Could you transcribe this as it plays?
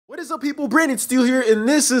is up, people? Brandon Steele here, and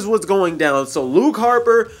this is what's going down. So Luke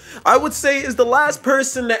Harper, I would say, is the last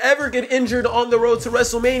person to ever get injured on the road to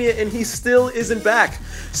WrestleMania, and he still isn't back.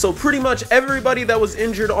 So pretty much everybody that was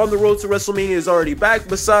injured on the road to WrestleMania is already back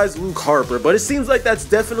besides Luke Harper. But it seems like that's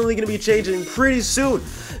definitely going to be changing pretty soon.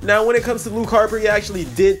 Now, when it comes to Luke Harper, he actually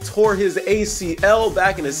did tore his ACL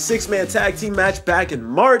back in a six-man tag team match back in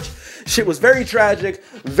March. Shit was very tragic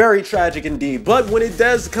indeed. But when it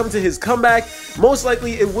does come to his comeback, most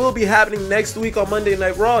likely it will be happening next week on Monday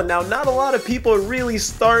Night Raw. Now, not a lot of people are really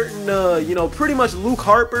starting, pretty much Luke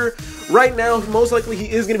Harper. Right now, most likely he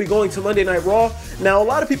is going to be going to Monday Night Raw. Now, a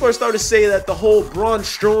lot of people are starting to say that the whole Braun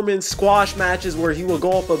Strowman squash matches where he will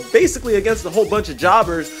go up basically against a whole bunch of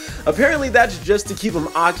jobbers, apparently that's just to keep him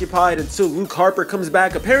occupied until Luke Harper comes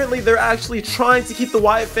back. Apparently, they're actually trying to keep the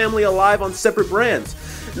Wyatt family alive on separate brands.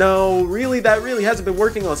 Now, that really hasn't been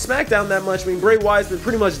working on SmackDown that much. I mean, Bray Wyatt's been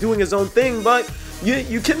pretty much doing his own thing, but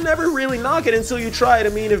you can never really knock it until you try it. I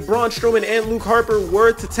mean, if Braun Strowman and Luke Harper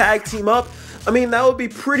were to tag team up, I mean, that would be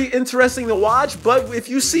pretty interesting to watch. But if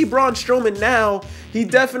you see Braun Strowman now, he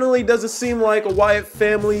definitely doesn't seem like a Wyatt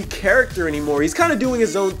family character anymore. He's kind of doing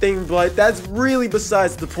his own thing, but that's really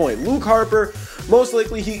besides the point. Luke Harper, most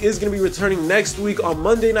likely he is going to be returning next week on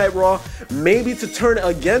Monday Night Raw, maybe to turn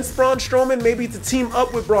against Braun Strowman, maybe to team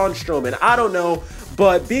up with Braun Strowman. I don't know.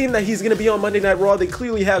 But being that he's going to be on Monday Night Raw, they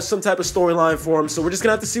clearly have some type of storyline for him. So we're just going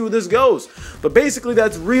to have to see where this goes. But basically,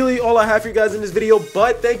 that's really all I have for you guys in this video.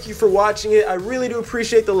 But thank you for watching it. I really do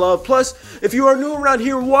appreciate the love. Plus, if you are new around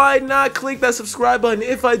here, why not click that subscribe button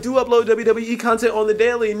if I do upload WWE content on the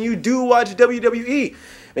daily and you do watch WWE.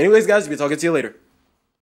 Anyways, guys, we'll be talking to you later.